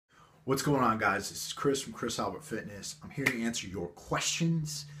What's going on, guys? This is Chris from Chris Albert Fitness. I'm here to answer your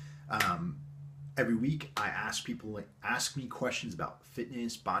questions. Every week, I ask people to ask me questions about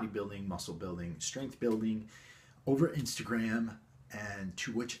fitness, bodybuilding, muscle building, strength building over Instagram, and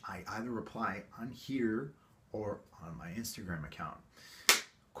to which I either reply on here or on my Instagram account.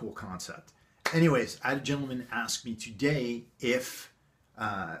 Cool concept. Anyways, I had a gentleman ask me today if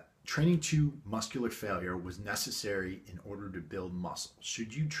training to muscular failure was necessary in order to build muscle.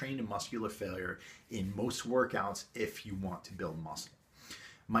 Should you train to muscular failure in most workouts if you want to build muscle?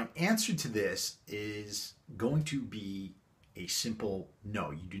 My answer to this is going to be a simple no.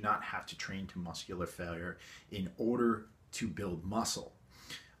 You do not have to train to muscular failure in order to build muscle.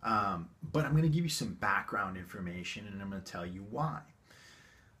 But I'm going to give you some background information and I'm going to tell you why.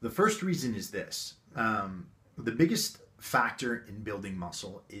 The first reason is this. The biggest factor in building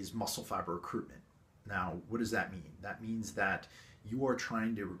muscle is muscle fiber recruitment. Now, what does that mean? That means that you are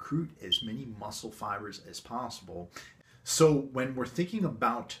trying to recruit as many muscle fibers as possible. So when we're thinking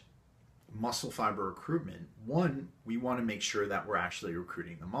about muscle fiber recruitment, one, we want to make sure that we're actually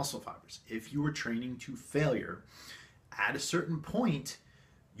recruiting the muscle fibers. If you are training to failure, at a certain point,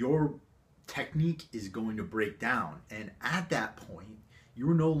 your technique is going to break down. And at that point,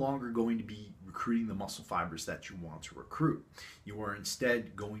 you're no longer going to be recruiting the muscle fibers that you want to recruit. You are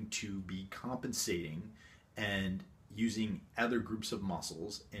instead going to be compensating and using other groups of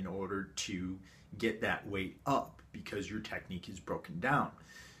muscles in order to get that weight up because your technique is broken down.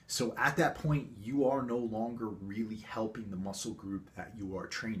 So at that point, you are no longer really helping the muscle group that you are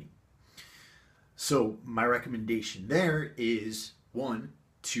training. So my recommendation there is, one,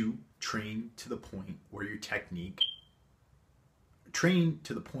 to train to the point where your technique train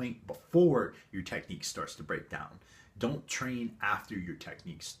to the point before your technique starts to break down. Don't train after your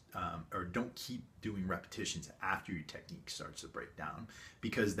techniques, or don't keep doing repetitions after your technique starts to break down,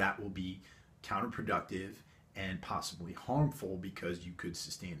 because that will be counterproductive and possibly harmful because you could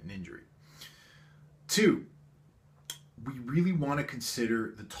sustain an injury. Two, we really want to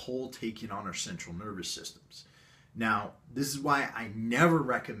consider the toll taken on our central nervous systems. Now, this is why I never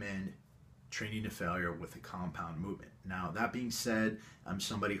recommend training to failure with a compound movement. Now, that being said, I'm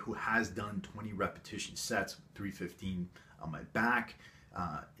somebody who has done 20 repetition sets with 315 on my back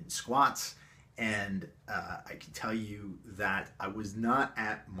in squats, and I can tell you that I was not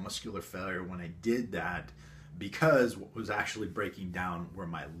at muscular failure when I did that, because what was actually breaking down were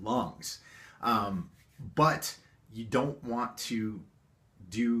my lungs. But you don't want to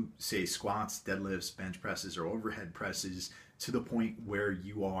do, say, squats, deadlifts, bench presses, or overhead presses to the point where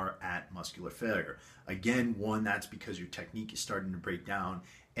you are at muscular failure. Again, one, that's because your technique is starting to break down,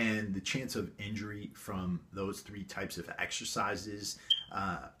 and the chance of injury from those three types of exercises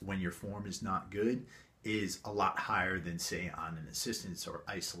when your form is not good is a lot higher than, say, on an assistance or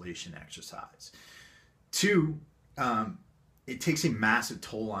isolation exercise. Two, it takes a massive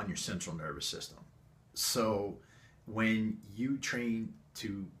toll on your central nervous system. So when you train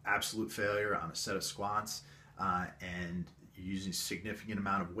to absolute failure on a set of squats and you're using a significant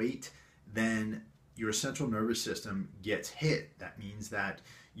amount of weight, then your central nervous system gets hit. That means that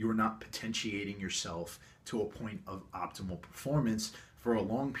you're not potentiating yourself to a point of optimal performance for a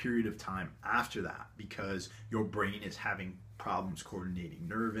long period of time after that, because your brain is having problems coordinating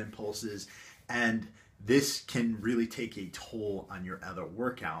nerve impulses, and this can really take a toll on your other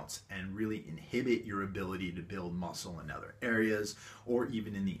workouts and really inhibit your ability to build muscle in other areas, or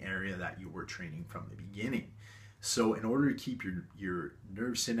even in the area that you were training from the beginning. So in order to keep your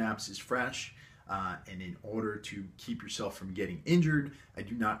nerve synapses fresh, and in order to keep yourself from getting injured, I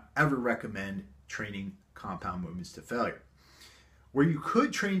do not ever recommend training compound movements to failure. Where you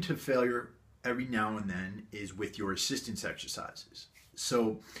could train to failure every now and then is with your assistance exercises.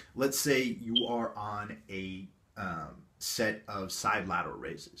 So let's say you are on a set of side lateral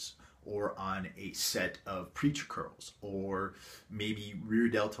raises, or on a set of preacher curls, or maybe rear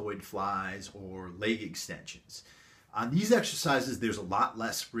deltoid flies, or leg extensions. On these exercises, there's a lot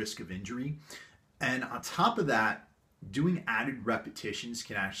less risk of injury. And on top of that, doing added repetitions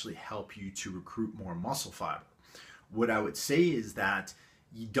can actually help you to recruit more muscle fiber. What I would say is that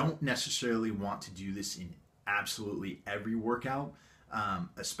you don't necessarily want to do this in absolutely every workout,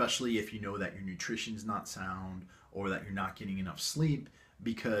 especially if you know that your nutrition is not sound or that you're not getting enough sleep,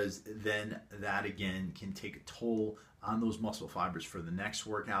 because then that again can take a toll on those muscle fibers for the next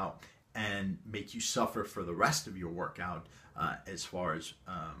workout and make you suffer for the rest of your workout as far as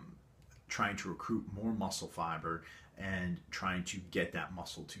trying to recruit more muscle fiber and trying to get that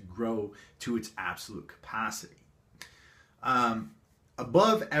muscle to grow to its absolute capacity.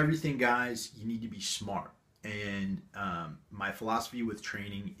 Above everything, guys, you need to be smart. And my philosophy with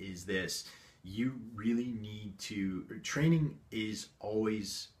training is this: you really need to, training is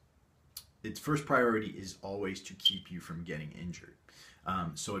always, its first priority is always to keep you from getting injured.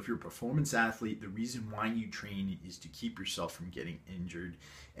 So if you're a performance athlete, the reason why you train is to keep yourself from getting injured.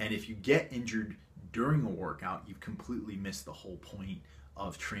 And if you get injured during a workout, you've completely missed the whole point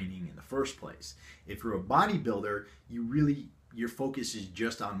of training in the first place. If you're a bodybuilder, your focus is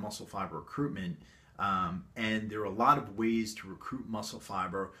just on muscle fiber recruitment. And there are a lot of ways to recruit muscle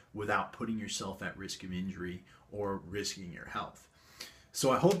fiber without putting yourself at risk of injury or risking your health. So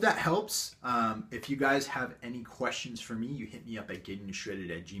I hope that helps. If you guys have any questions for me, you hit me up at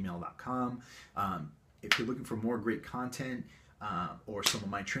gettingshredded@gmail.com. If you're looking for more great content or some of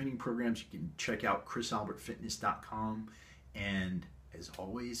my training programs, you can check out chrisalbertfitness.com. And as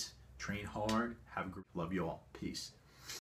always, train hard. Have a great, love you all. Peace.